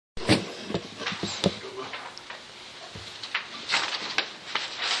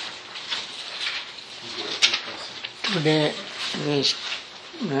Today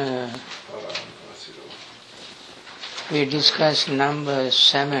we discuss number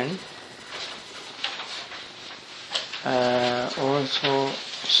 7, also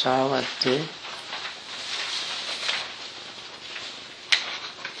Savatthi.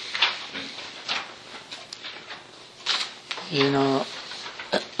 You know,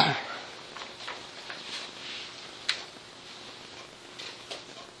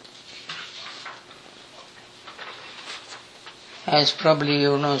 as probably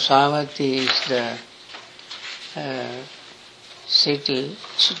you know, Savatthi is the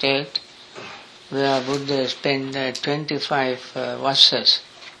state where Buddha spent 25 verses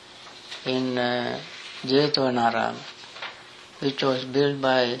in Jetavanaram, which was built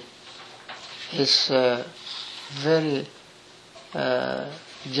by his very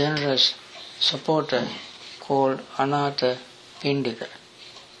generous supporter called Anatha Pindika.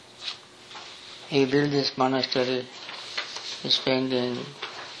 He built this monastery spending,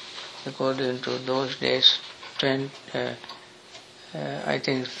 according to those days, I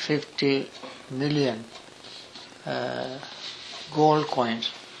think 50 million gold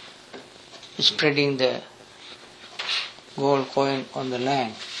coins, spreading the gold coin on the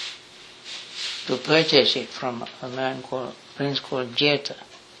land to purchase it from a prince called Jeta,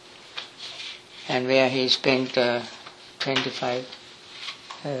 and where he spent 25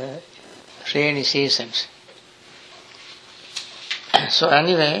 rainy seasons. So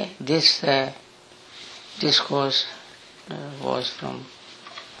anyway, this discourse was from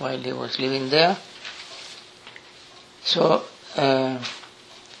while he was living there. So a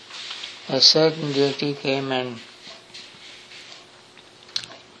certain deity came and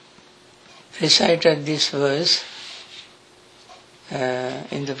recited this verse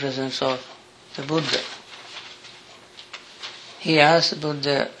in the presence of the Buddha. He asked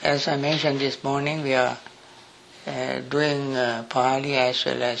Buddha, as I mentioned this morning, we are doing Pali as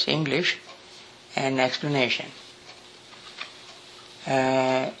well as English and explanation.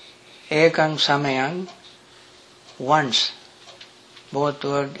 Ekang samayang, once. Both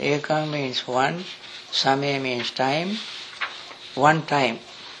word ekang means one, samaya means time, one time.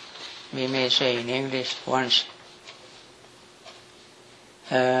 We may say in English once.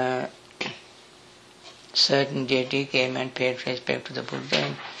 Certain deity came and paid respect to the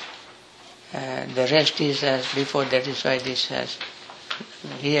Buddha, and the rest is as before. That is why this has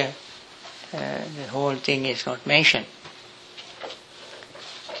here the whole thing is not mentioned.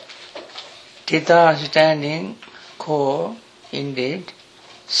 Tita standing, ko, indeed,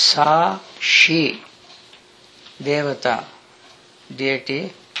 sa, she, devata,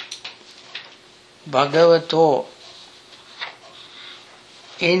 deity, bhagavato,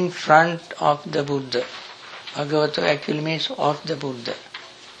 in front of the Buddha. Bhagavato actually means of the Buddha.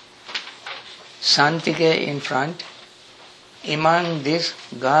 Santike, in front. Imang, this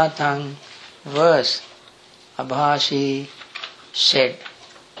gathang, verse, Abhasi said.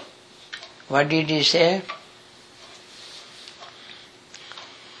 What did he say?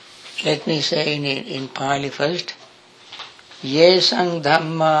 Let me say in Pali first. Yesang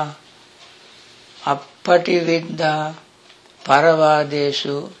dhamma appatividda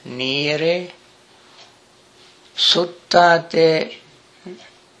paravadesu niyare Sutta te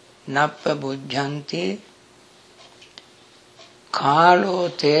nappa bujjanti kalo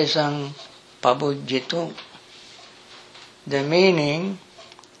tesang pabujjitum. The meaning,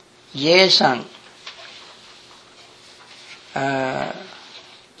 yesang,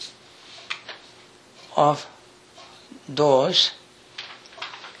 of those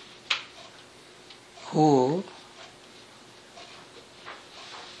who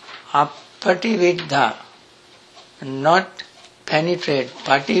appatividda, not penetrate.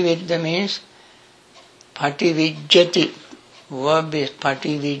 Patividda means pativijjati. Verb is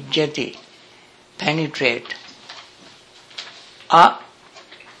pativijjati, penetrate. A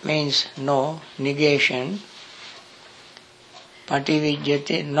means no, negation.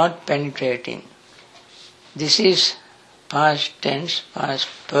 Pativijjati, not penetrating. This is past tense, past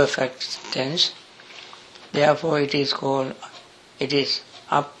perfect tense. Therefore it is called, it is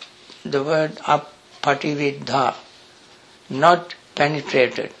up, the word appatividda, not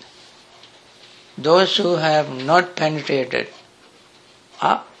penetrated. Those who have not penetrated,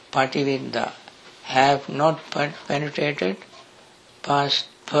 appatividda, have not penetrated, past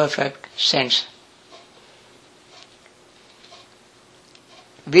perfect sense.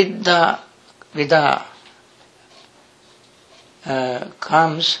 Vidya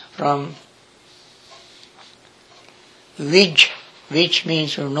comes from which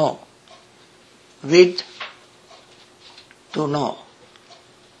means to know. With, to know.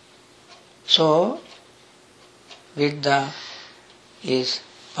 So, Vidya is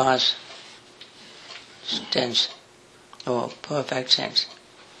past tense or perfect sense.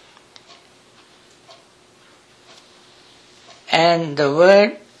 And the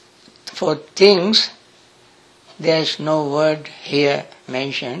word for things, there is no word here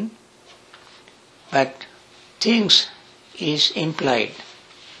mentioned, but things is implied.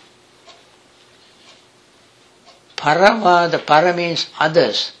 Parava, the para means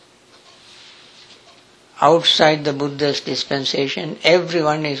others. Outside the Buddha's dispensation,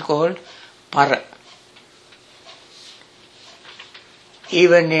 everyone is called para.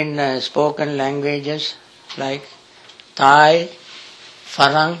 Even in spoken languages like Thai,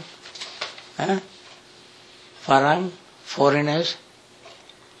 Farang, Farang, foreigners,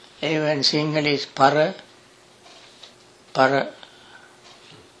 even Sinhala is para,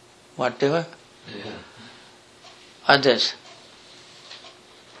 whatever, others.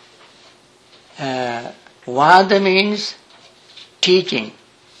 Vada means teaching.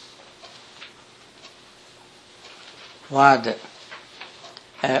 Vada.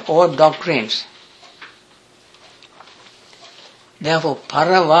 Or doctrines. Therefore,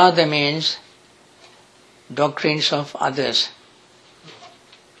 Paravada means doctrines of others.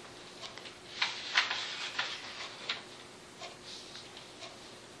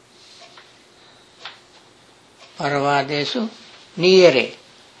 Paravadesu niyare.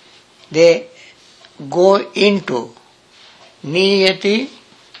 They go into niyati,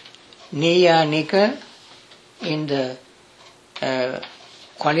 niyanika, in the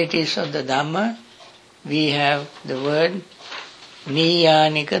qualities of the Dhamma, we have the word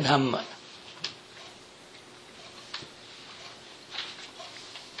niyanika Dhamma.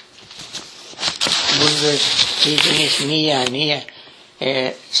 Buddha's teaching is niya.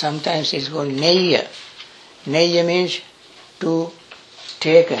 Sometimes it's called neya. Neya means to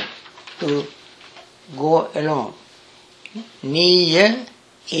taken, to go along. Niya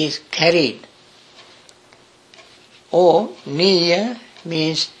is carried. Or niya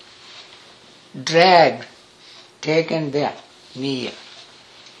means dragged, taken there. Niya.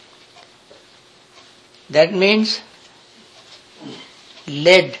 That means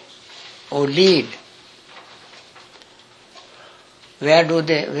led or lead. Where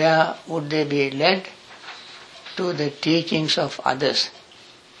would they be led? To the teachings of others.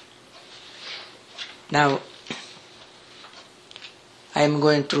 Now, I am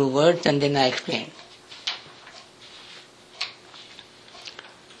going through words and then I explain.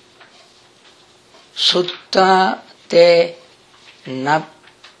 Sutta te na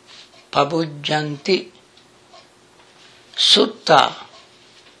pabujjanti. Sutta.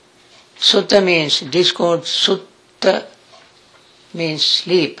 Sutta means discord. Sutta means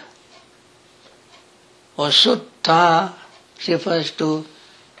sleep. Or sutta refers to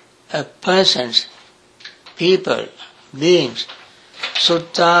a persons, people, beings.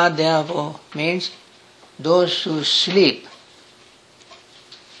 Sutta therefore means those who sleep.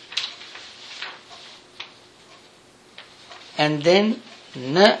 And then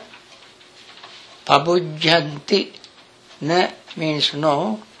na pabujjanti. Na means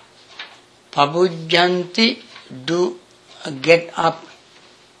no. Pabujjanti, do get up.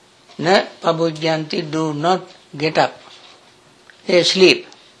 Na pabujjanti, do not get up. They sleep.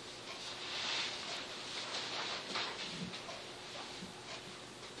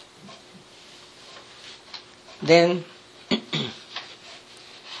 Then,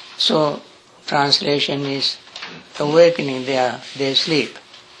 so translation is awakening, they sleep.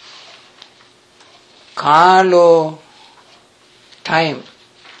 Kalo, time.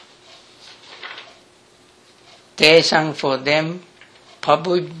 Tesang, for them.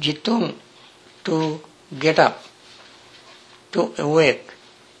 Pabujjitung, to get up, to awake.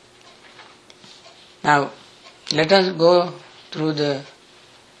 Now, let us go through the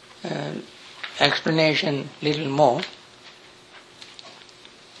explanation little more.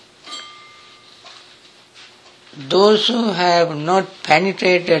 Those who have not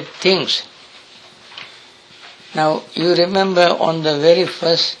penetrated things. Now, you remember on the very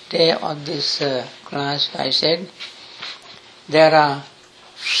first day of this class, I said, there are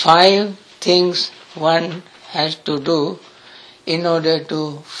 5 things one has to do in order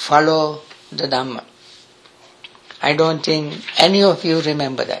to follow the Dhamma. I don't think any of you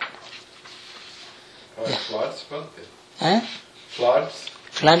remember that. Floods?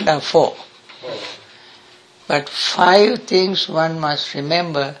 Flood are 4. Oh. But 5 things one must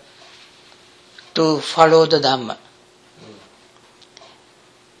remember to follow the Dhamma.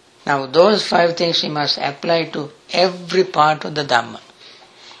 Now those 5 things we must apply to every part of the Dhamma.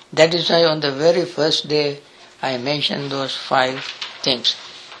 That is why on the very first day I mentioned those 5 things.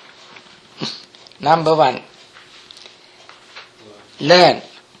 Number 1, learn.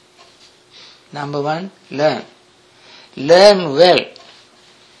 Number one, learn. Learn well.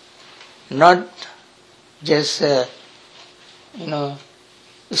 Not just,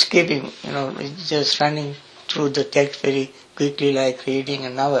 skipping, just running through the text very quickly like reading a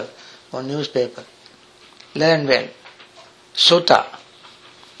novel or newspaper. Learn well. Sutta.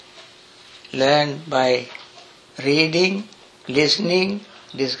 Learn by reading, listening,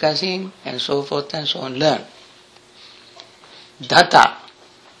 discussing, and so forth and so on. Learn. Dhata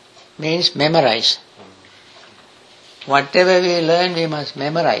means memorize. Whatever we learn, we must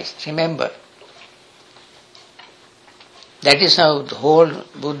memorize, remember. That is how the whole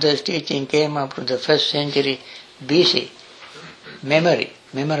Buddha's teaching came up to the 1st century BC. Memory,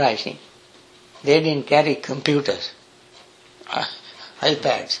 memorizing. They didn't carry computers,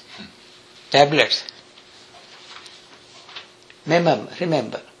 iPads, tablets.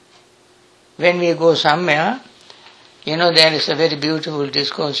 Remember. When we go somewhere, there is a very beautiful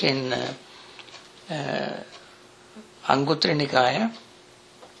discourse in Samyutta Nikaya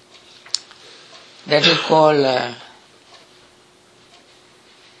that is called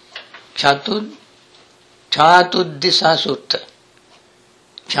Chatuddisa Sutta.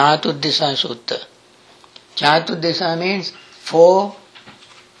 Chatuddisa Sutta. Chatuddisa means 4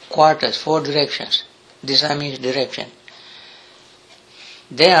 quarters, 4 directions. Disa means direction.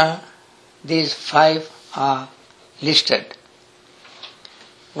 There, these 5 are listed.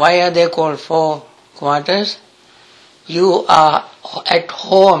 Why are they called 4 quarters? You are at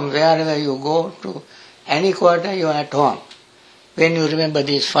home wherever you go to any quarter, you are at home when you remember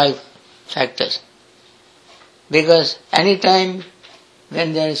these 5 factors. Because any time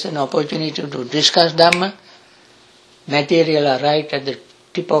when there is an opportunity to discuss Dhamma, material are right at the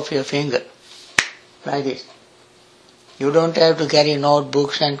tip of your finger, like this. You don't have to carry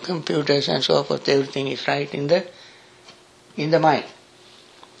notebooks and computers and so forth, everything is right in the mind.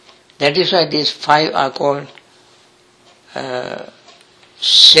 That is why these 5 are called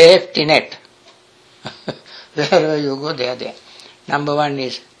safety net. Wherever you go, they are there. Number 1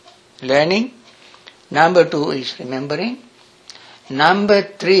 is learning. Number 2 is remembering. Number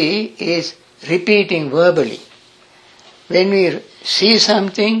 3 is repeating verbally. When we see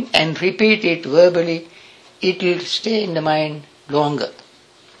something and repeat it verbally, it will stay in the mind longer.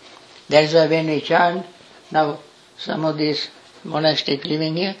 That's why when we chant, now some of these monastic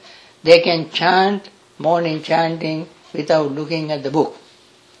living here, they can chant morning chanting without looking at the book.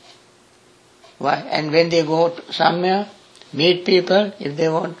 Why? And when they go somewhere, meet people, if they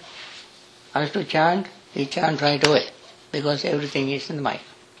want us to chant, we chant right away, because everything is in the mind.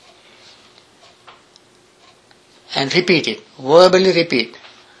 And repeat it, verbally repeat.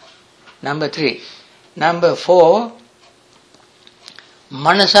 Number 3. Number 4,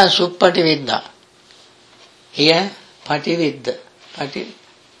 manasa suppatividdha. Here, patividdha.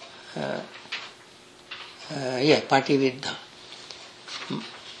 Patividdha.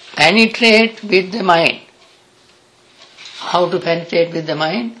 Penetrate with the mind. How to penetrate with the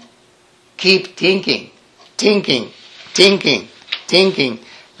mind? Keep thinking,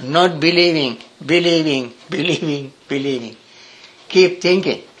 not believing. Keep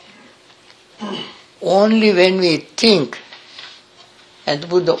thinking. Only when we think, and the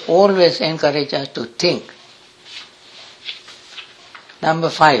Buddha always encourages us to think. Number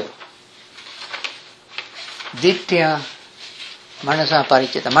 5, Dittya Manasa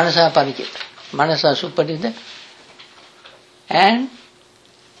Parichita. Manasa Suppadita. And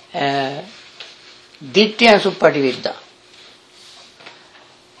Dittya Suppatividdha.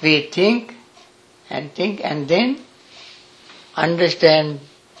 We think and then understand.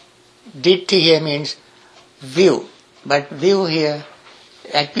 Ditti here means view, but view here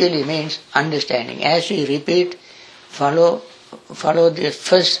actually means understanding. As we repeat, follow the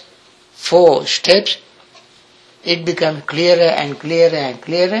first 4 steps, it becomes clearer and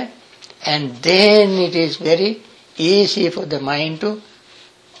clearer, and then it is very easy for the mind to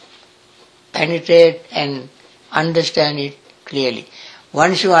penetrate and understand it clearly.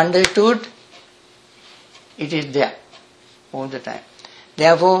 Once you understood, it is there all the time.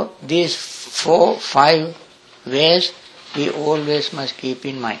 Therefore, these 5 ways we always must keep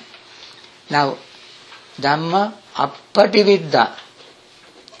in mind. Now, Dhamma appatividdha,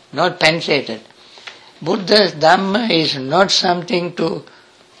 not penetrated. Buddha's Dhamma is not something to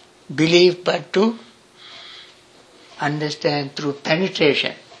believe but to understand through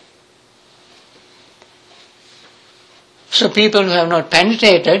penetration. So people who have not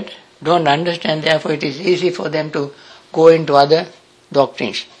penetrated don't understand, therefore it is easy for them to go into other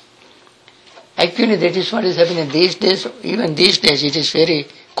doctrines. Actually, that is what is happening these days. Even these days it is very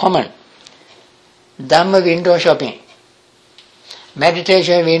common. Dhamma window shopping.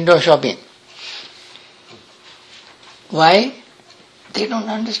 meditation, window shopping. Why? They don't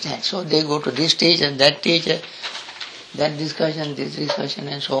understand. So they go to this teacher, that discussion, this discussion,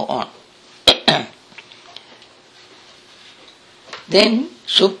 and so on. Then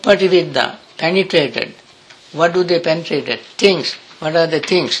Suppatividya, penetrated. What do they penetrate? Things. What are the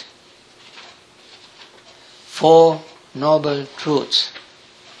things? 4 noble truths.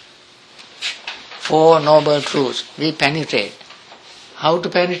 4 noble truths. We penetrate. How to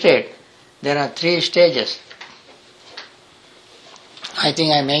penetrate? There are 3 stages. I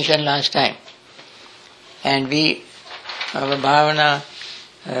think I mentioned last time. And we, our Bhavana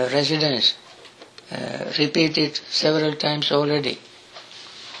residents, repeat it several times already.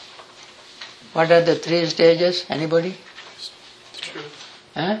 What are the 3 stages? Anybody? Truth.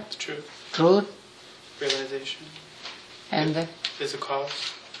 Huh? Truth. Truth. Realization. And the? There's a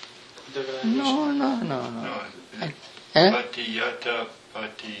cause. The realization. No. Patiyata,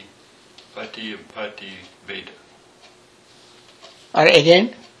 pati Veda. Or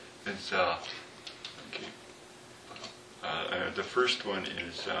again? It's okay. The first one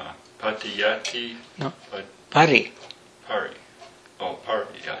is patiyati. No. Pari. Pari. Oh,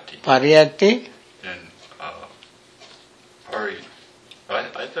 pariyati. Pariyati. And pari.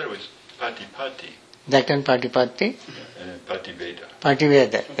 I thought it was patipati. That one patipati. And then pativeda.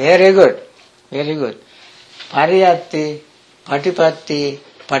 Pativeda. Very good. Very good. Pariyati, patipati,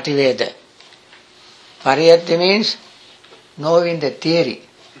 pativeda. Pariyati means knowing the theory.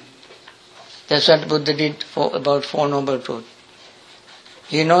 That's what Buddha did about 4 noble truths.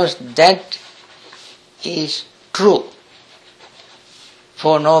 He knows that is true.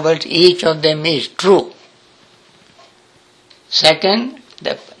 4 nobles, each of them is true. Second,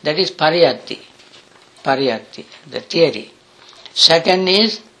 that is pariyati, the theory. Second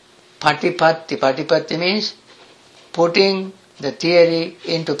is patipatti. Patipatti means putting the theory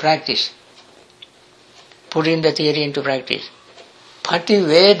into practice. Putting the theory into practice.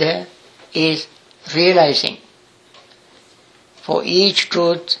 Pativeda is realizing. For each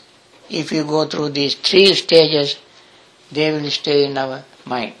truth, if you go through these 3 stages, they will stay in our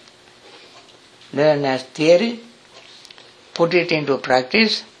mind. Learn as theory, put it into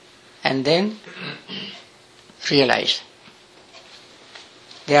practice, and then realize.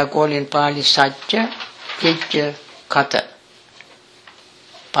 They are called in Pali Satya, Kitya, Katha.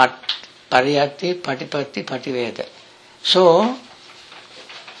 Pariyati, Patipatti, Pativeda. So,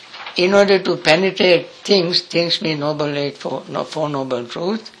 in order to penetrate things mean noble 4 noble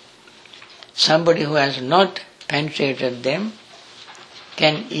truths. Somebody who has not penetrated them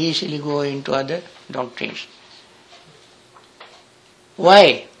can easily go into other doctrines.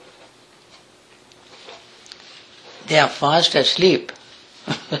 Why? They are fast asleep.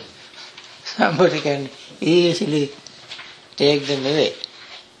 Somebody can easily take them away.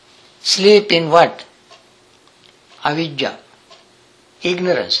 Sleep in what? Avidya,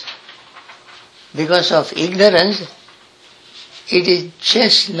 ignorance. Because of ignorance, it is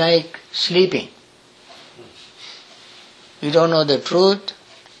just like sleeping. You don't know the truth.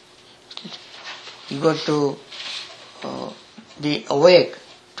 You got to be awake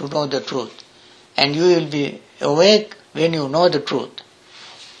to know the truth. And you will be awake when you know the truth.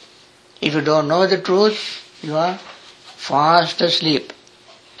 If you don't know the truth, you are fast asleep.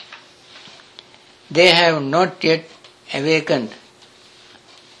 They have not yet awakened.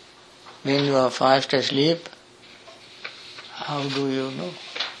 When you are fast asleep, how do you know?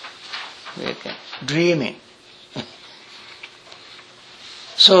 Awaken. Dreaming.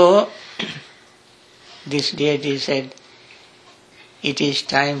 So, this deity said, it is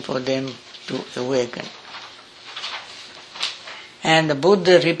time for them to awaken. And the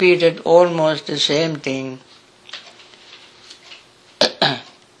Buddha repeated almost the same thing.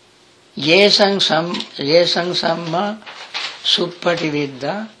 Yesang samma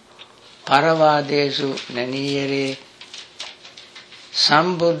suppatividya paravadesu naniyare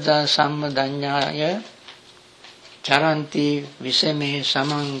sambuddha sammadanyaya charanti visame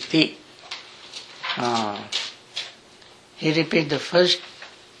samanti. He repeats the first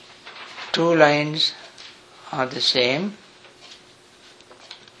 2 lines are the same.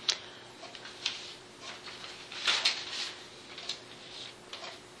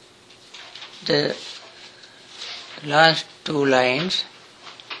 The last 2 lines,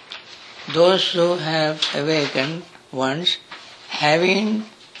 those who have awakened once, having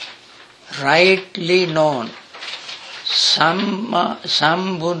rightly known Sambuddha.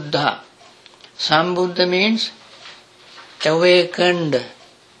 Sambuddha means awakened.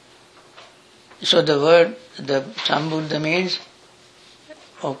 So the word, the Sambuddha means,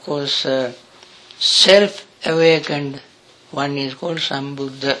 of course, self-awakened one is called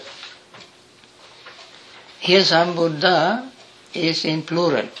Sambuddha. Here Sambuddha is in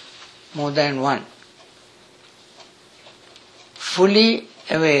plural, more than one. Fully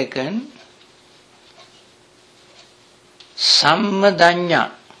awakened,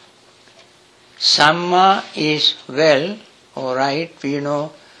 Sammadanya. Samma is well or right. We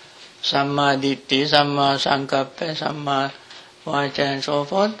know Samma Ditti, Samma Sankappa, Samma Vacha and so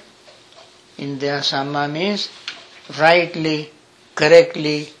forth. In there Samma means rightly,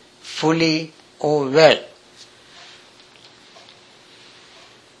 correctly, fully or well.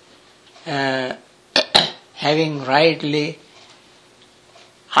 Having rightly,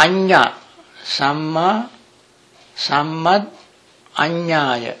 Anya, Samma, Sammad,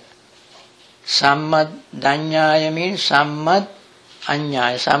 Anyaya. Sammad Danyaya means Sammad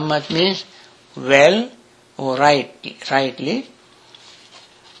Anyaya. Sammad means well or rightly.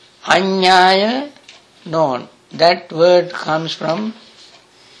 Anyaya, known. That word comes from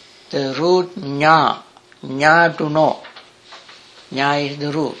the root Nya. Nya, to know. Nya is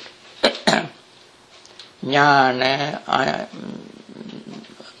the root. Jnana,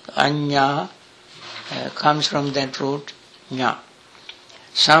 Anya comes from that root Nya.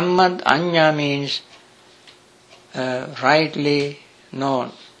 Sammad Anya means rightly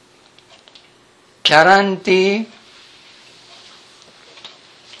known. Charanti,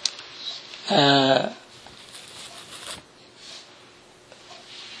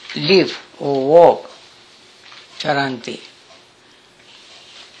 live or walk. Charanti.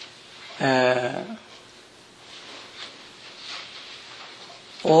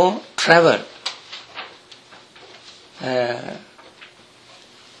 Or travel.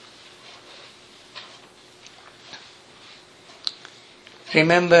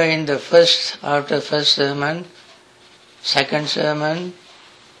 Remember after first sermon, second sermon,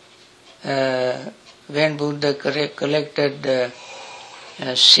 when Buddha collected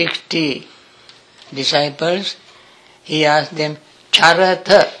 60 disciples, he asked them,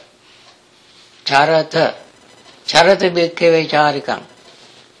 Charata bhikkhave charikam.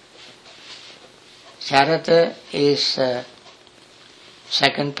 Charata is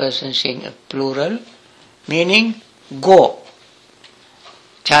second person plural, meaning go.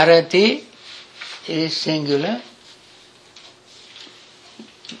 Charati is singular,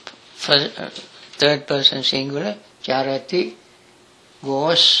 third person singular. Charati,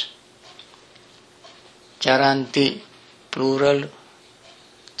 goes. Charanti, plural,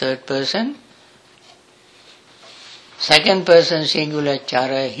 third person. Second person singular,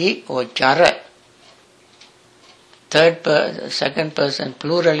 charahi or chara. Second person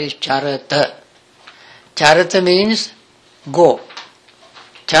plural is charata. Charata means go.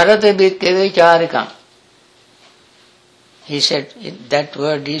 Charata bhikkhave charikam. He said that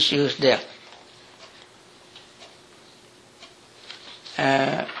word is used there.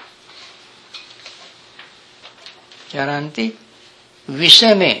 Charanti.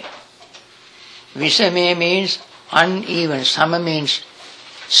 Visame. Visame means uneven. Sama means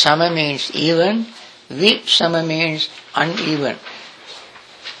even. Visama means uneven.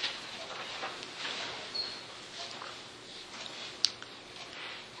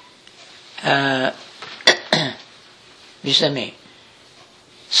 Visame.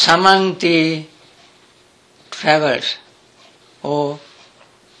 Samanti, travels or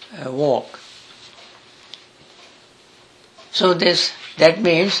walk. So that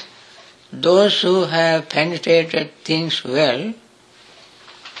means those who have penetrated things well,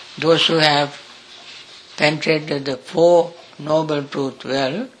 those who have penetrated the Four Noble Truths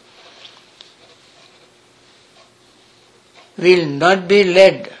well, will not be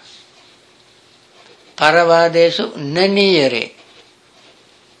led. Paravadesu naniyare.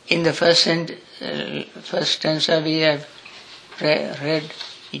 In the first stanza we have read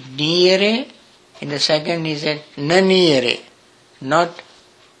niyare, in the second he said naniyare, not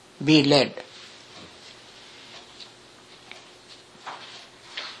be led.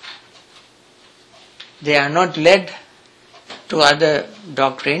 They are not led to other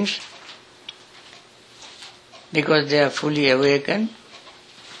doctrines because they are fully awakened.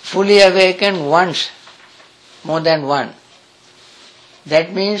 Fully awakened once, more than one.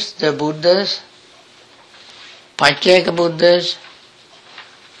 That means the Buddhas, Pacceka Buddhas,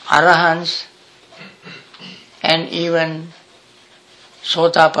 Arahants, and even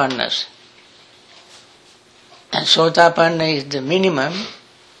Sotapannas. And Sotapanna is the minimum,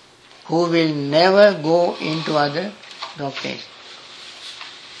 who will never go into other doctrines.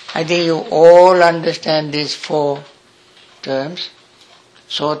 I think you all understand these four terms.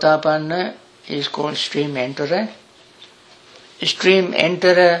 Sotapanna is called stream enterer. Stream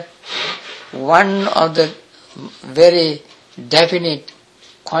enterer, one of the very definite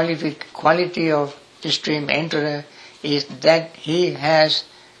quality of stream enterer is that he has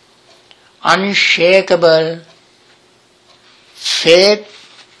unshakable faith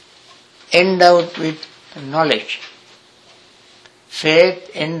endowed with knowledge. Faith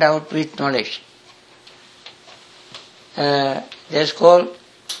endowed with knowledge. That's called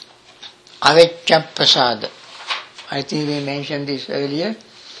avecca prasada. I think we mentioned this earlier.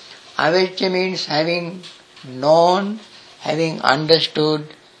 Avecca means having known, having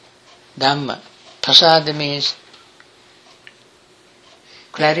understood Dhamma. Prasada means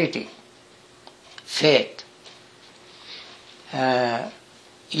clarity, faith.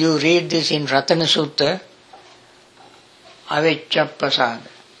 You read this in Ratana Sutta, avecca prasada.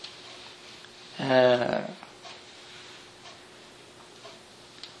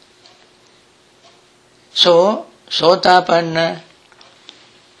 So, Sotapanna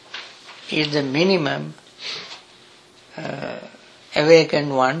is the minimum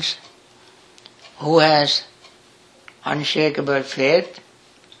awakened ones who has unshakable faith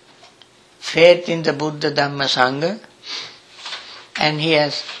in the Buddha, Dhamma, Sangha, and he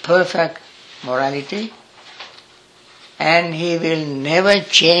has perfect morality, and he will never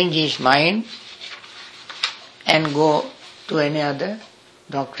change his mind and go to any other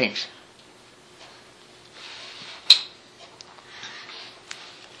doctrines.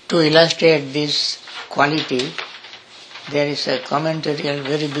 To illustrate this quality, there is a commentary, a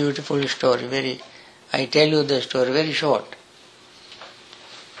very beautiful story. I tell you the story, very short.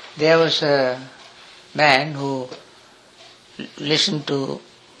 There was a man who listened to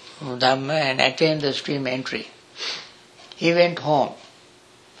Dhamma and attained the stream entry. He went home.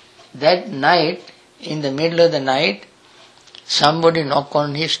 That night, in the middle of the night, somebody knocked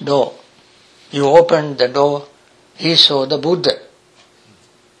on his door. He opened the door, he saw the Buddha.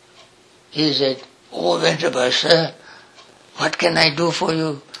 He said, "Oh, Venerable Sir, what can I do for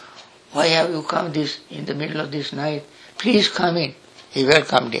you? Why have you come in the middle of this night? Please come in." He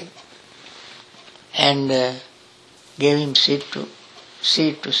welcomed him and gave him seat to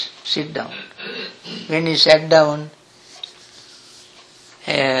sit down. When he sat down,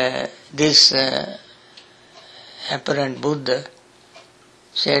 this apparent Buddha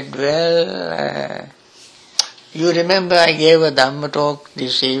said, "Well, you remember I gave a Dhamma talk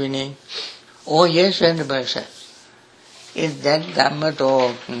this evening?" "Oh yes, Venerable Sir." "Is that Dhamma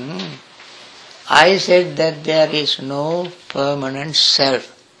talk? I said that there is no permanent self."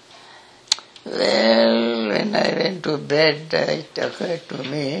 "Well, when I went to bed, it occurred to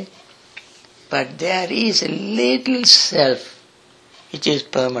me, but there is a little self which is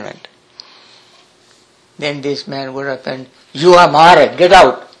permanent." Then this man got up and, "You are Mara, get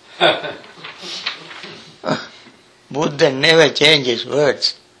out." Buddha never changes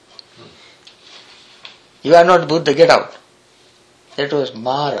words. "You are not Buddha, get out." That was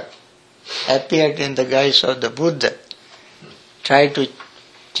Mara, appeared in the guise of the Buddha, tried to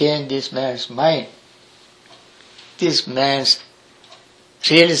change this man's mind. This man's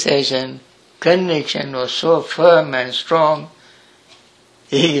realization, conviction was so firm and strong,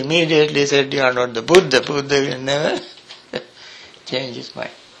 he immediately said, "You are not the Buddha. Buddha will never change his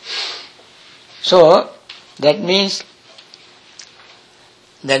mind." So, that means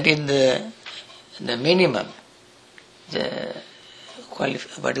that in the minimum, the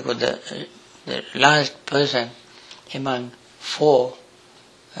last person among four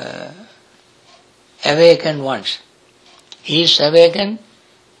awakened ones. He is awakened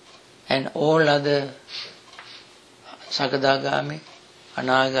and all other Sakadagami,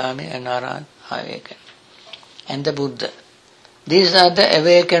 Anagami and Arhat are awakened. And the Buddha. These are the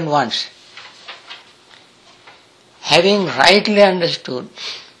awakened ones. Having rightly understood,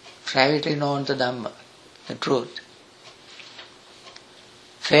 rightly known the Dhamma, the truth,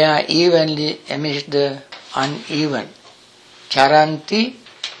 fare evenly amidst the uneven. Charanti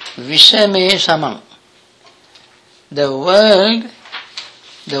Vishame Samam. The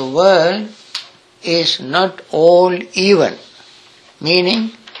world is not all even,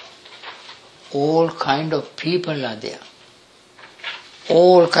 meaning all kind of people are there,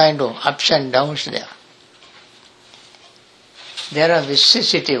 all kind of ups and downs there. There are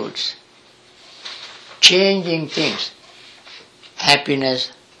vicissitudes, changing things,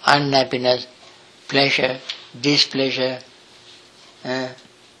 happiness, unhappiness, pleasure, displeasure,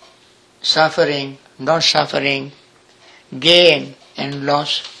 suffering, not suffering, gain and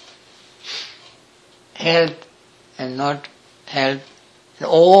loss, health and not health, and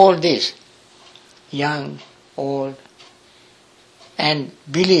all this, young, old, and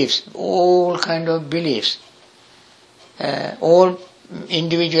beliefs, all kind of beliefs, all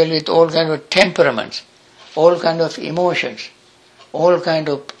individual with all kind of temperaments, all kind of emotions, all kind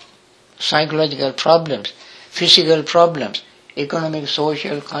of psychological problems, physical problems, economic,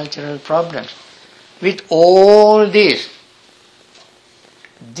 social, cultural problems. With all this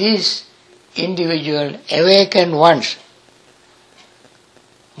individual awakened ones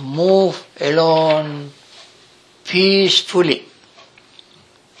move alone peacefully.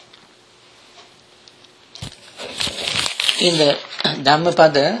 In the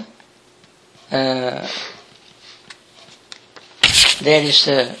Dhammapada, there is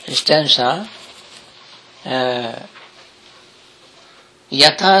a stanza,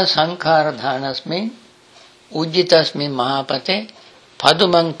 Yatha sankhara dhanasmin ujjitasmin mahapate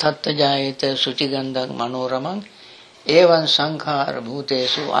padumang tattajayate suchigandak manoramang evan sankhara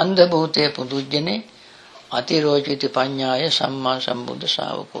bhutesu andha bhute pudujjane atirojiti panyaya samma sambuddha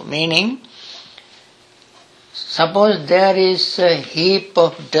savako. Meaning, suppose there is a heap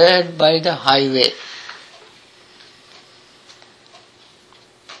of dirt by the highway.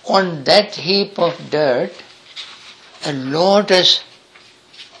 On that heap of dirt, a lotus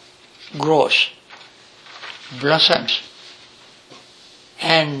grows, blossoms,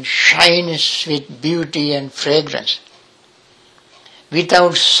 and shines with beauty and fragrance,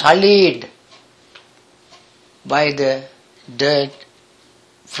 without sullied by the dirt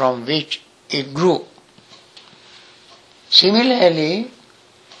from which it grew. Similarly,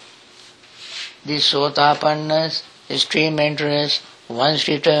 the Sotapannas, stream enterers, once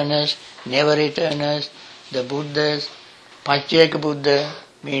returners, never returners, the Buddhas, Pacceka Buddha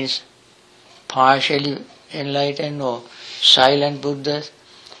means partially enlightened or silent Buddhas,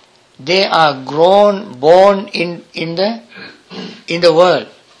 they are born in the world,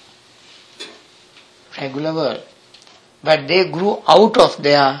 regular world, but they grew out of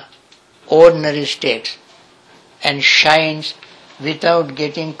their ordinary states and shines without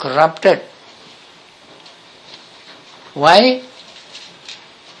getting corrupted. Why?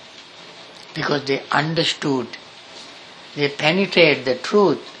 Because they understood, they penetrate the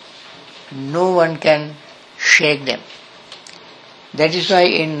truth. No one can shake them. That is why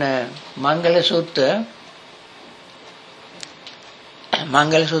in Mangala Sutta,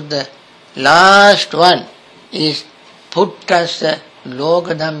 last one is Puttasa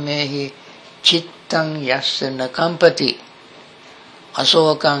Logadhammehi Chittang Yassa Nakampati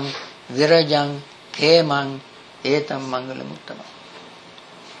Asokang Virajang Khemang Etam Mangalamuttamam.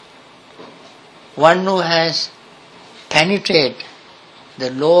 One who has penetrated the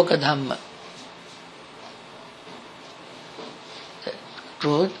Loka Dhamma, the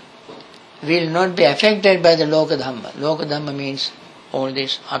truth, will not be affected by the Loka Dhamma. Loka Dhamma means all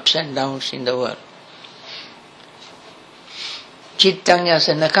these ups and downs in the world.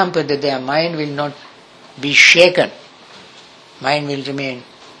 Chittanyasa nakampati, their mind will not be shaken. Mind will remain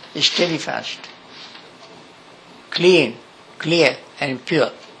steadfast, clean, clear and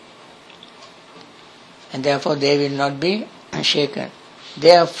pure. And therefore they will not be shaken.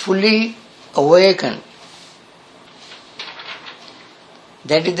 They are fully awakened.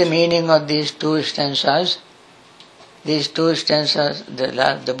 That is the meaning of these two stanzas. These two stanzas,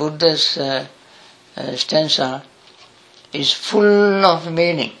 the Buddha's stanza is full of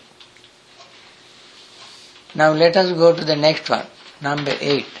meaning. Now let us go to the next one, number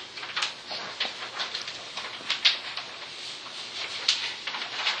 8.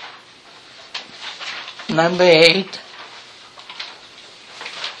 Number 8.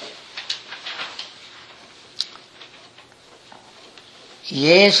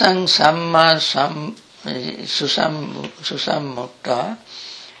 Yesang samma susammutta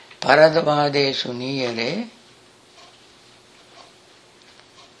paradavade suniyare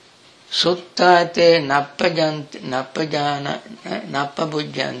Suttate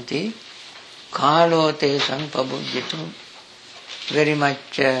nappabujjanti kalote sampabujjitu. Very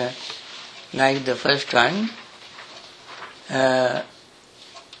much like the first one.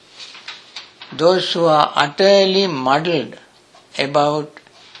 Those who are utterly muddled about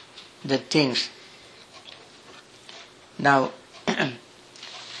the things. Now,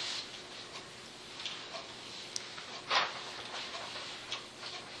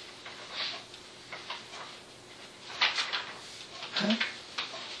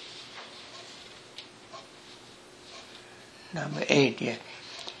 number 8, yeah.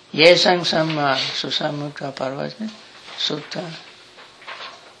 Yesang samma susammutta parvasne sutta.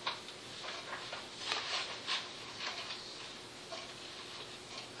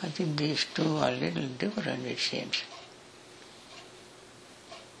 I think these two are a little different, it seems.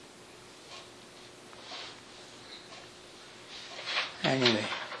 Anyway.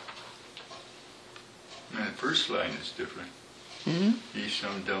 The first line is different. Hmm?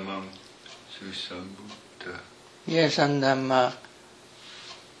 Isam dhammam susambutta Yesan Dhamma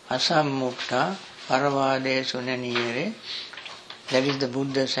Asammutta Paravade Sunaniyere. That is the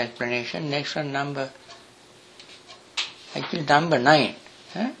Buddha's explanation. Next one, number 9.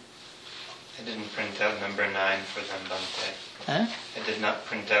 Huh? I didn't print out number 9 for them, Bhante. Huh? I did not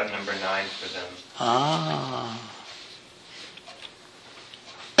print out number 9 for them. Ah.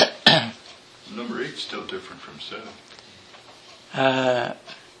 Number 8 is still different from 7.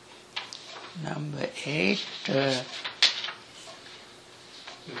 Number 8.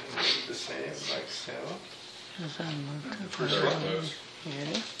 The same, like 7. The first one was.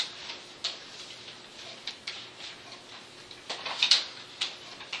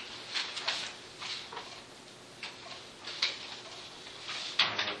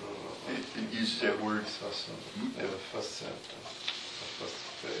 It uses that word. The first sentence, the first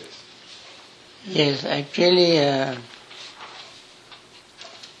phrase. Yes, actually,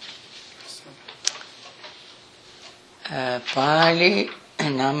 Pali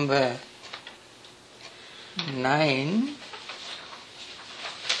number 9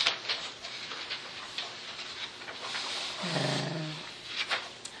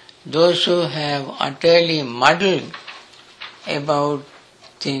 those who have utterly muddled about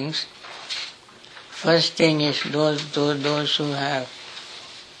things, first thing is those who have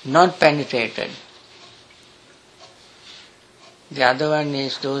not penetrated. The other one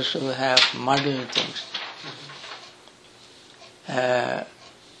is those who have muddled things.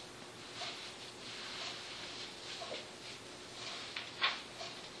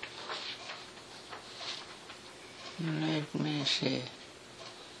 Let me see.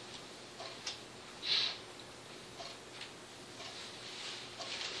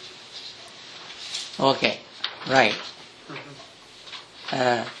 Okay, right.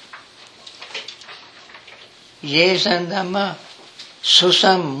 Yesan Dhamma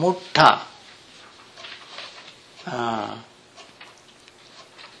Susammutta.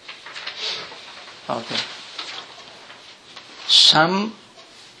 Okay.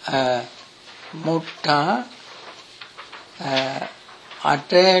 Mutta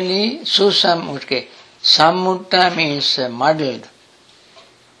utterly Susammutta. Sammutta means muddled,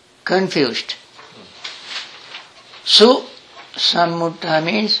 confused. Sammutta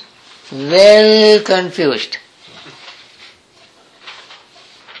means well confused.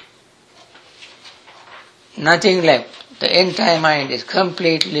 Nothing left. The entire mind is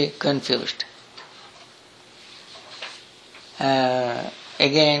completely confused.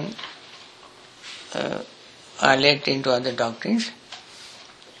 Again, are led into other doctrines.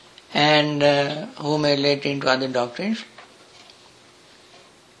 And who may lead into other doctrines?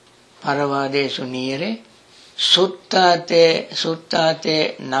 Paravadesu nire, Sutta te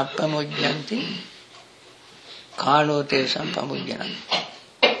nappamujjanti, kalo te sampamujjanam.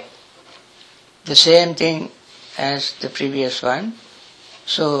 The same thing as the previous one.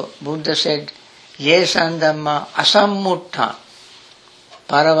 So Buddha said, Yesan Dhamma Asammutta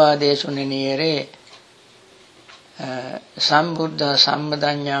Paravadesu Niniyare Sambuddha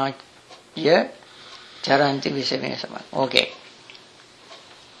Sammadanya Charanti Visame Saman. Okay.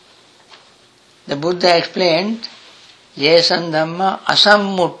 The Buddha explained Yesan Dhamma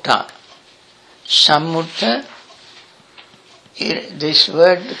Asammutta. Sammutta, this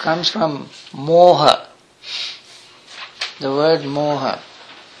word comes from moha. The word moha.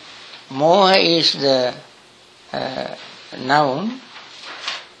 Moha is the noun.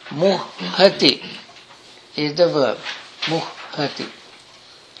 Muhati is the verb. Muhati.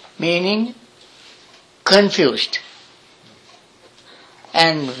 Meaning confused.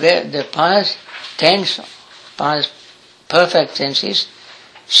 And where the past tense, past perfect tense is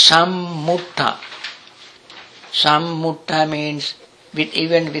Saṃyutta. Saṃyutta means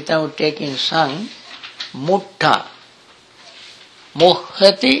even without taking sang, mutta.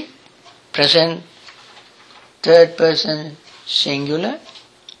 Muhati, present third person singular.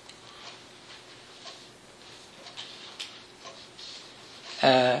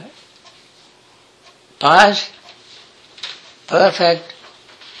 Past perfect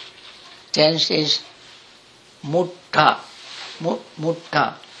tense is mutta.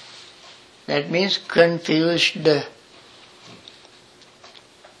 Mutta. That means confused.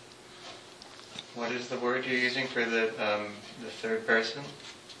 What is the word you're using for the third person?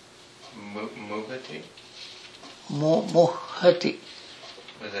 Muhati? Muhati.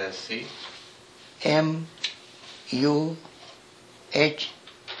 With a C? M-U-H-T-I.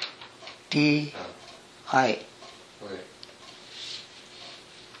 Okay.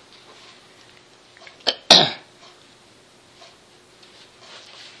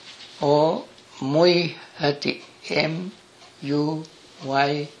 Or Muyhati. M-U-Y-H-T-I.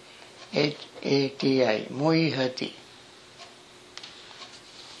 H-A-T-I, muihati.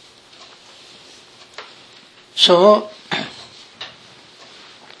 So,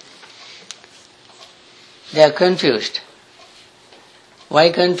 they are confused. Why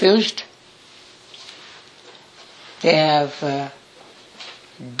confused? They have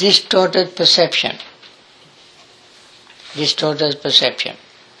distorted perception. Distorted perception.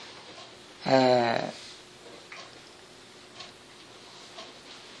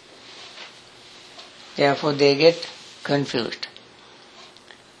 Therefore they get confused.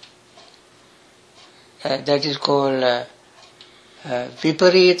 That is called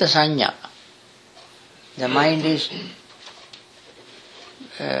viparita sanya. The mind is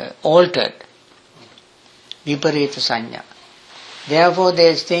altered. Viparita sanya. Therefore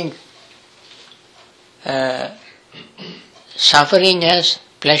they think suffering as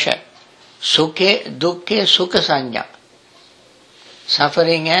pleasure. Sukhe, dukkhe, sukha sanya.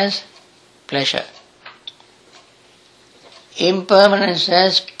 Suffering as pleasure. Impermanence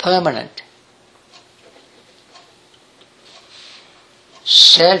as permanent.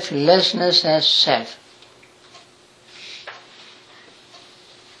 Selflessness as self.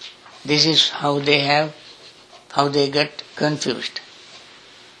 This is how they get confused.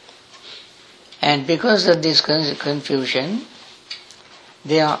 And because of this confusion,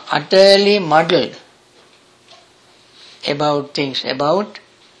 they are utterly muddled about things, about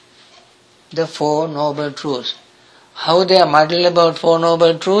the Four Noble Truths. How they are muddled about Four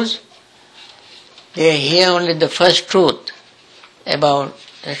Noble Truths? They hear only the first truth about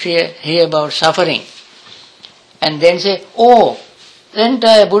suffering, and then say, oh, the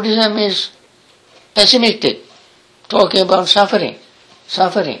entire Buddhism is pessimistic, talking about suffering.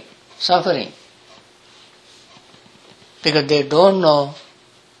 Because they don't know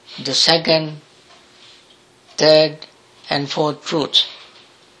the second, third and fourth truths.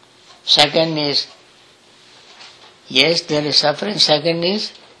 Second is, yes, there is suffering. Second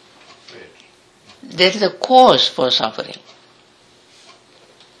is, there is a cause for suffering.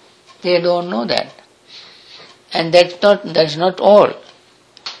 They don't know that. And that's not all.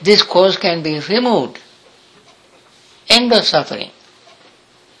 This cause can be removed. End of suffering.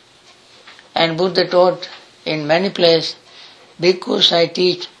 And Buddha taught in many places, bhikkhus, I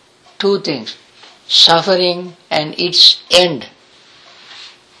teach two things, suffering and its end.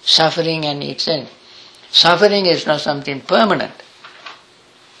 Suffering and its end. Suffering is not something permanent.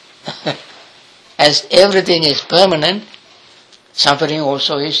 As everything is permanent, suffering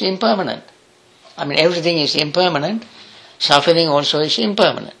also is impermanent. Everything is impermanent, suffering also is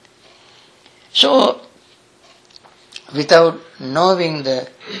impermanent. So, without knowing the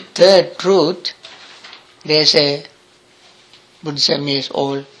third truth, they say Buddhism is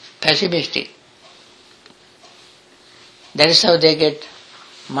all pessimistic. That is how they get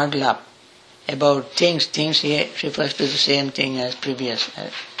muddled up about things. Things here refers to the same thing as previous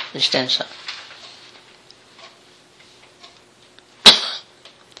stanza.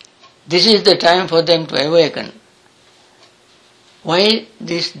 This is the time for them to awaken. Why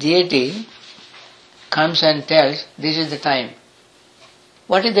this deity comes and tells, this is the time?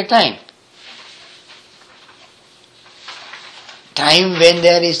 What is the time? Time when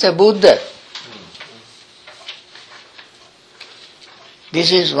there is a Buddha.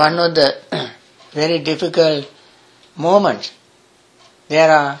 This is one of the very difficult moments. There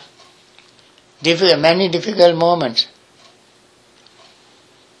are many difficult moments.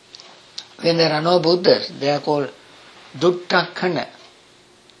 When there are no Buddhas, they are called duttakhana.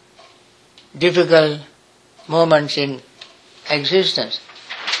 Difficult moments in existence.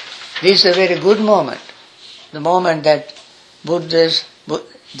 This is a very good moment. The moment that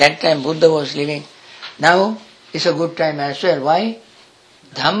that time Buddha was living. Now is a good time as well. Why?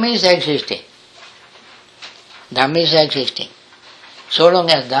 Dhamma is existing. Dhamma is existing. So long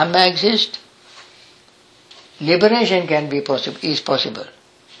as Dhamma exists, liberation is possible.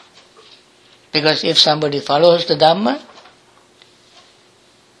 Because if somebody follows the Dhamma,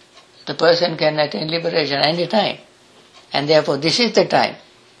 the person can attain liberation any time. And therefore this is the time.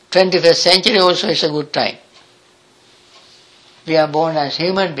 21st century also is a good time. We are born as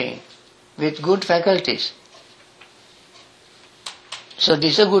human beings with good faculties. So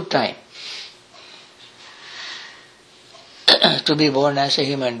this is a good time to be born as a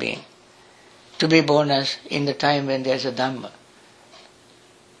human being. To be born as in the time when there is a Dhamma.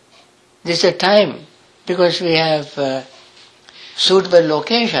 This is a time because we have suitable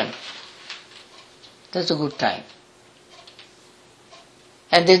location. That's a good time.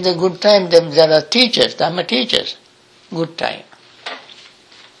 And then the good time, there are teachers, Dhamma teachers. Good time.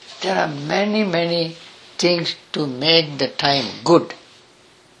 There are many, many things to make the time good.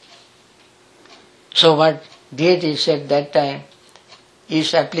 So what deity said that time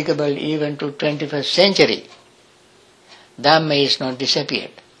is applicable even to 21st century. Dhamma is not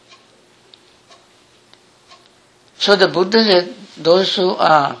disappeared. So the Buddha said, those who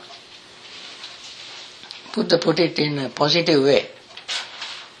are, Buddha put it in a positive way.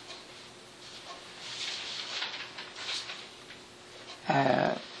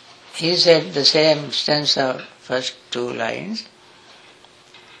 He said the same stanza, first two lines,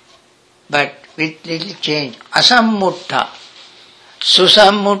 but with little change. Asammutta.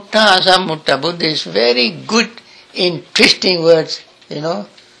 Susammutta, asammutta. Buddha is very good in twisting words,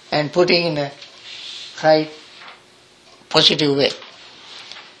 and putting in a right, positive way.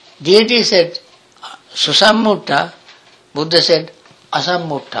 Deity said susammutta, Buddha said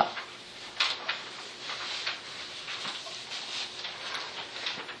asammutta.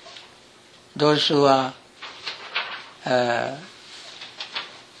 Those who are,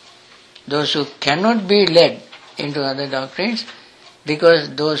 those who cannot be led into other doctrines, because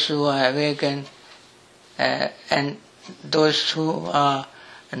those who are awakened and those who are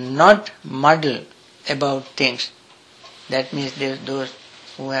not muddled about things, that means those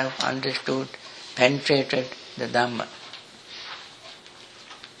who have understood, penetrated the Dhamma.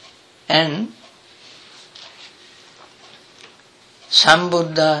 And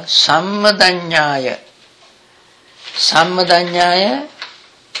Sambuddha Sammadanyaya. Sammadanyaya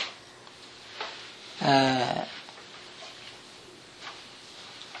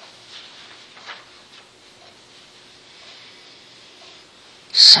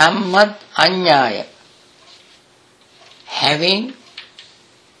Sammad Anyaya. Having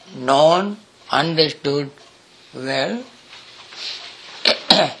known, understood well,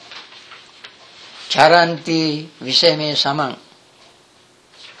 Charanti Visame Samang.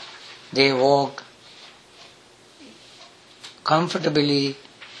 They walk comfortably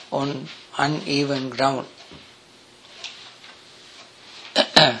on uneven ground,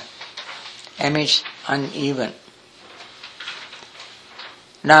 amidst uneven.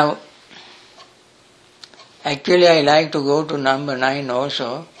 Now, actually I like to go to number 9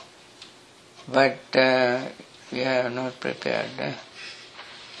 also, but we are not prepared.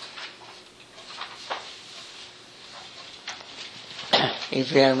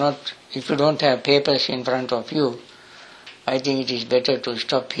 If you don't have papers in front of you, I think it is better to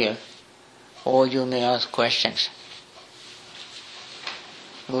stop here, or you may ask questions.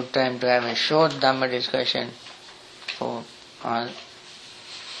 Good time to have a short Dhamma discussion for a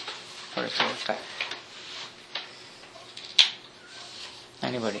short time.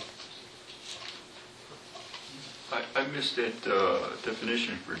 Anybody? I missed that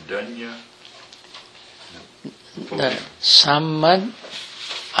definition for danya. The Sammad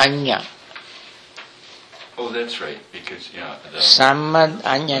Anya. Oh, that's right, because, Sammad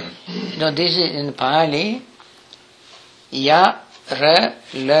Anya. No, this is in Pali. Ya, Ra,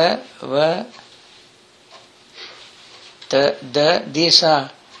 La, Va, the, these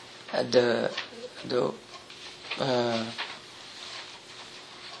are the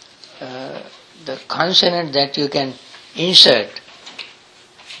consonant that you can insert.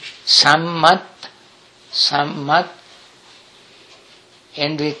 Sammat,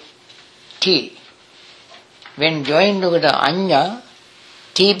 end with T. When joined with the Anya,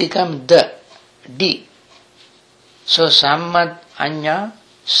 T becomes the, D. So Sammat Anya,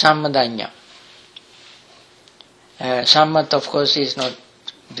 Sammadanya. Sammat, of course, is not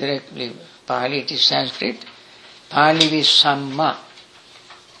directly Pali, it is Sanskrit. Pali is Samma.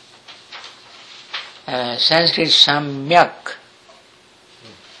 Sanskrit Samyak.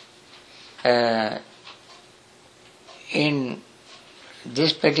 In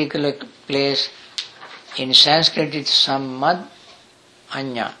this particular place, in Sanskrit it's Sammad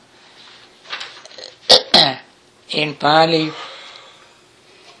Anya. In Pali,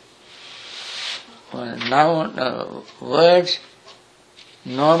 words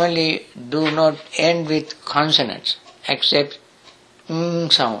normally do not end with consonants except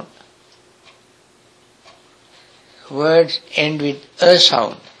sound. Words end with a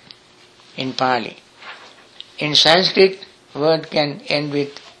sound in Pali. In Sanskrit, word can end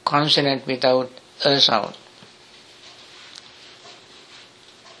with consonant without a sound.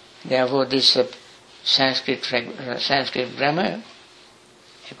 Therefore, this Sanskrit grammar,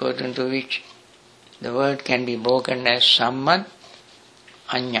 according to which the word can be broken as Sammad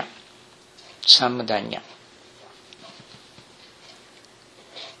Anya, Sammadanya.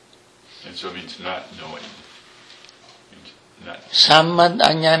 And so it means not knowing. Sammad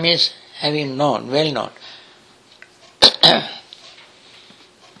Anya means having known, well known.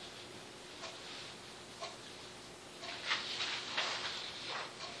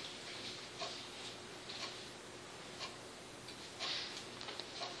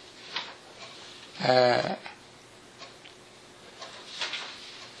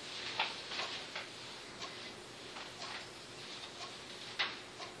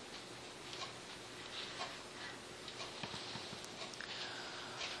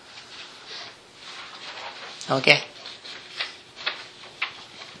 Okay.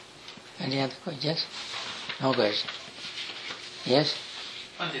 Any other questions? No question. Yes?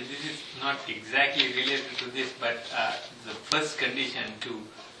 Bhante, this is not exactly related to this, but the first condition to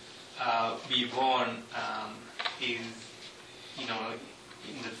be born is,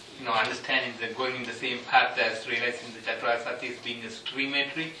 understanding that going in the same path as realizing the Chaturanga Satya being a stream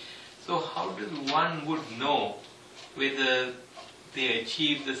entry. So how does one would know whether they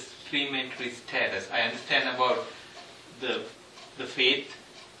achieve the stream entry status? I understand about the faith,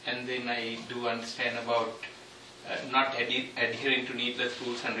 and then I do understand about not adhering to needless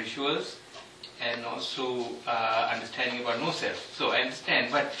rules and rituals, and also understanding about no self. So I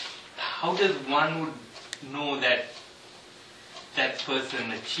understand, but how does one would know that that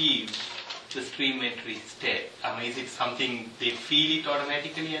person achieves the stream entry state? I mean, is it something they feel it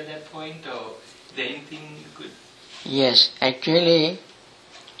automatically at that point, or is there anything you could? Yes, actually,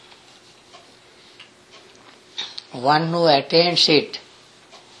 one who attains it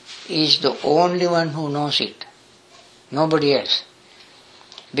is the only one who knows it. Nobody else.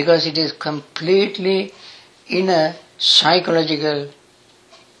 Because it is completely in a psychological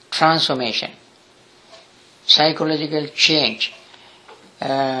transformation, psychological change.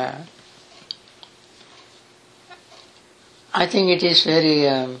 I think it is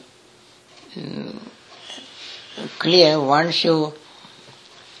very clear once you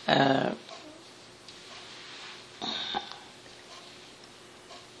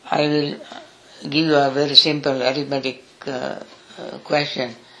I will give you a very simple arithmetic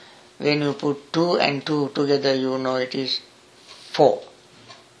question. When you put 2 and 2 together, you know it is 4.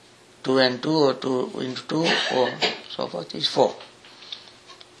 2 and 2 or 2 into 2 or so forth is 4.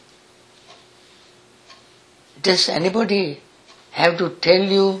 Does anybody have to tell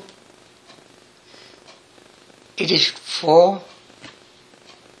you it is 4?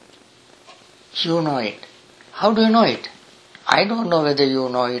 You know it. How do you know it? I don't know whether you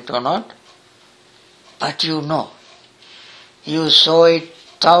know it or not, but you know. You saw it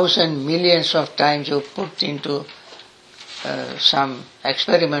 1,000 millions of times. You put into some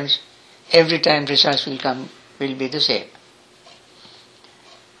experiments. Every time results will be the same.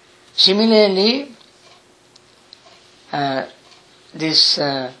 Similarly, this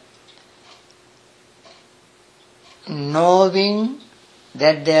knowing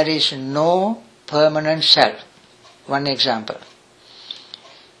that there is no permanent self. One example.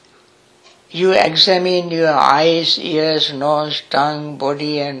 You examine your eyes, ears, nose, tongue,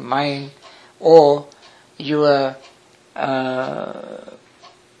 body and mind, or your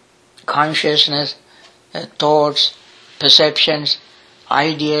consciousness, thoughts, perceptions,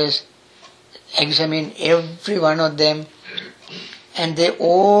 ideas, examine every one of them, and they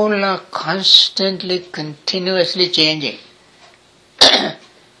all are constantly, continuously changing.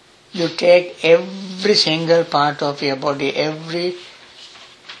 You take every single part of your body, every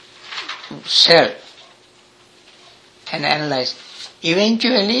cell, and analyze.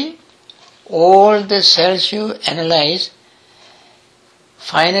 Eventually, all the cells you analyze,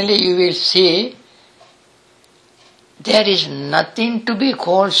 finally you will see there is nothing to be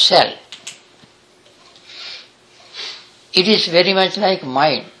called cell. It is very much like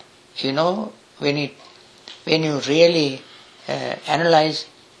mind. You know, when you really analyze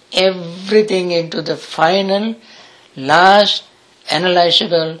everything into the final, last,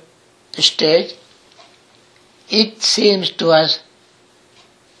 analyzable stage, it seems to us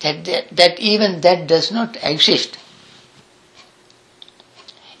that even that does not exist.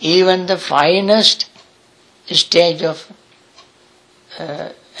 Even the finest stage of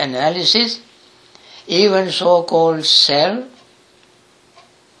analysis, even so-called cell,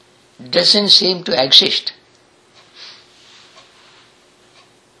 doesn't seem to exist.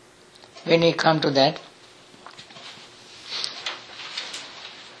 When you come to that,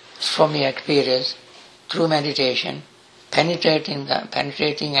 from your experience, through meditation,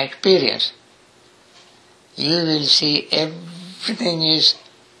 penetrating experience, you will see everything is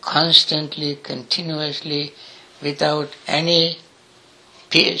constantly, continuously, without any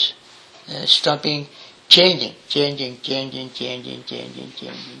peace, stopping, changing.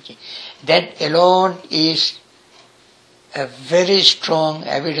 That alone is a very strong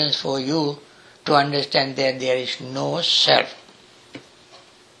evidence for you to understand that there is no self.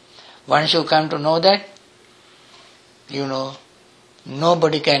 Once you come to know that, you know,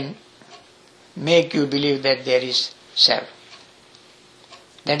 nobody can make you believe that there is self.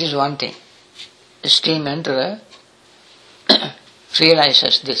 That is one thing. stream enterer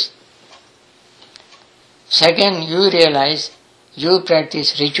realizes this. Second, you realize you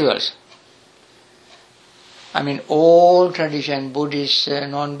practice rituals. I mean, all tradition, Buddhist,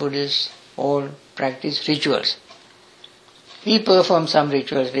 non-Buddhist, all practice rituals. We perform some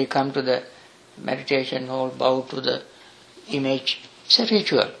rituals. We come to the meditation hall, bow to the image. It's a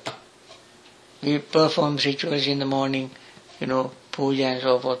ritual. We perform rituals in the morning, puja and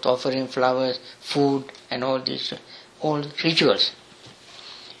so forth, offering flowers, food and all these, all rituals.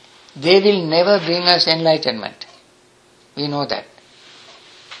 They will never bring us enlightenment. We know that.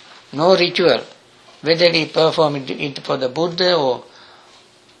 No ritual, whether we perform it for the Buddha or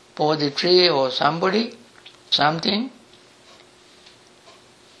for the tree or somebody, something,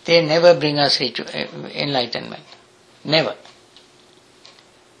 they never bring us enlightenment. Never.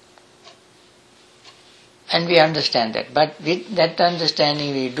 And we understand that. But with that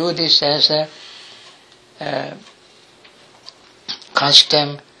understanding, we do this as a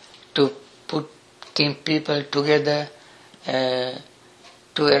custom to put people together, to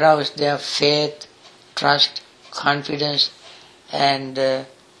arouse their faith, trust, confidence, and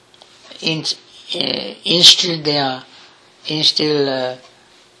instill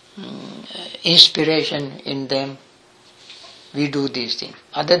inspiration in them. We do these things.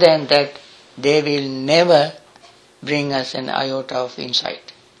 Other than that, they will never bring us an iota of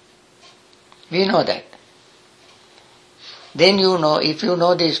insight. We know that. Then if you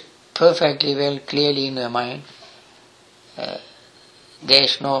know this perfectly well, clearly in your mind, there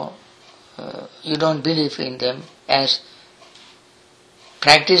is no, you don't believe in them as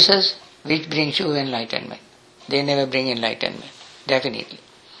practices which brings you enlightenment. They never bring enlightenment, definitely.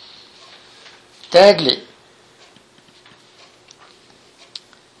 Thirdly,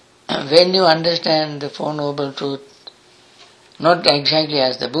 when you understand the Four Noble Truths, not exactly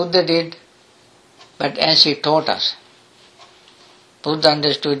as the Buddha did, but as he taught us. Buddha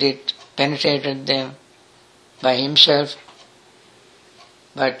understood it, penetrated them by himself,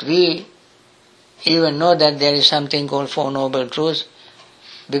 but we even know that there is something called Four Noble Truths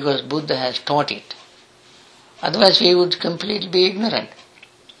because Buddha has taught it. Otherwise we would completely be ignorant.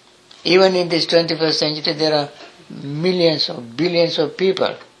 Even in this 21st century there are millions or billions of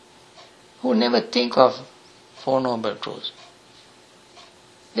people who never think of Four Noble Truths.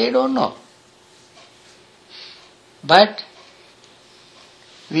 They don't know. But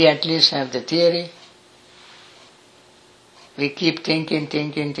we at least have the theory. We keep thinking, and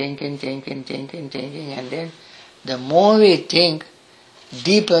then the more we think,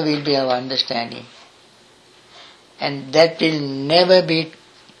 deeper will be our understanding. And that will never be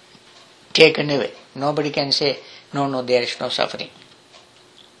taken away. Nobody can say, no, there is no suffering.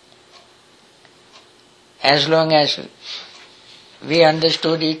 As long as we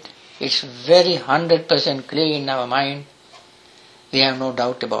understood it, it's very 100% clear in our mind, we have no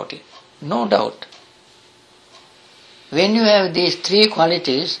doubt about it. No doubt. When you have these three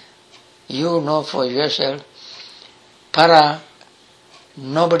qualities, you know for yourself, para,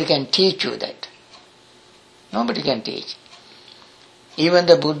 nobody can teach you that. Nobody can teach. Even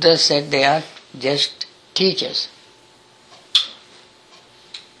the Buddha said they are just teachers.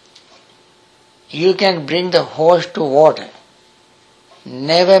 You can bring the horse to water.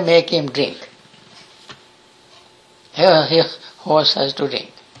 Never make him drink. Horse has to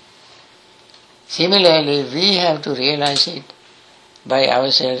drink. Similarly, we have to realize it by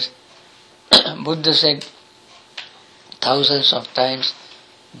ourselves. Buddha said thousands of times,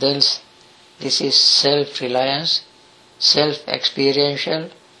 this is self-reliance,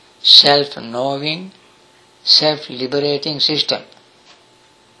 self-experiential, self-knowing, self-liberating system.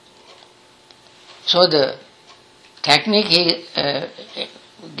 So the technique he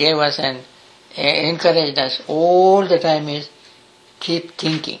gave us and encouraged us all the time is keep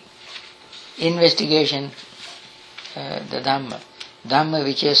thinking. Investigation, the Dhamma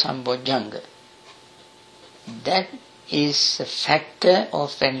Vicaya Sambojjhanga. That is a factor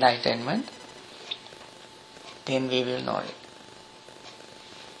of enlightenment. Then we will know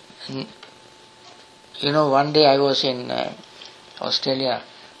it. One day I was in Australia.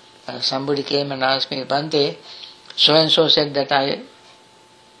 Somebody came and asked me, Bhante, so-and-so said that I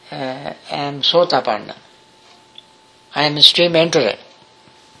am Sotapanna. I am a stream enterer.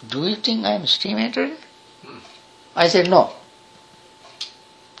 Do you think I am a stream enterer? I said, no.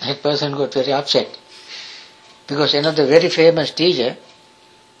 That person got very upset. Because another very famous teacher,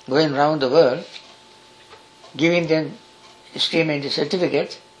 going around the world, giving them stream entry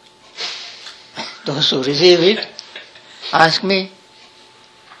certificates, those who receive it, ask me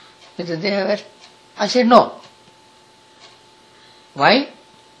whether they have it. I said, no. Why?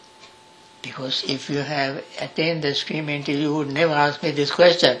 Because if you have attained the stream-entry, you would never ask me this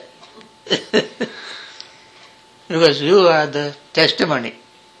question. Because you are the testimony.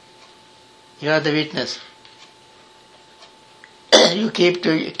 You are the witness. You keep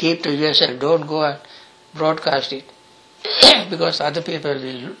to yourself. Don't go and broadcast it. Because other people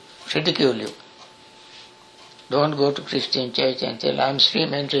will ridicule you. Don't go to Christian church and tell, I'm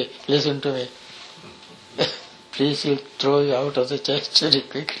stream-entry, listen to me. Please, he'll throw you out of the church very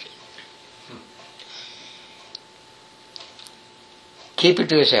quickly. Keep it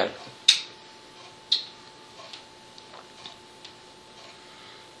to yourself.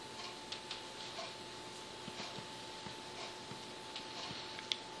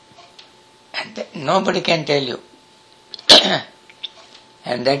 And nobody can tell you.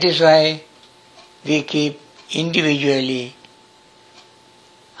 And that is why we keep individually,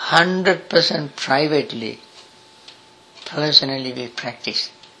 100% privately, personally we practice.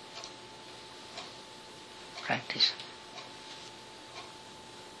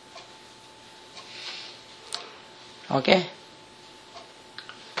 Okay?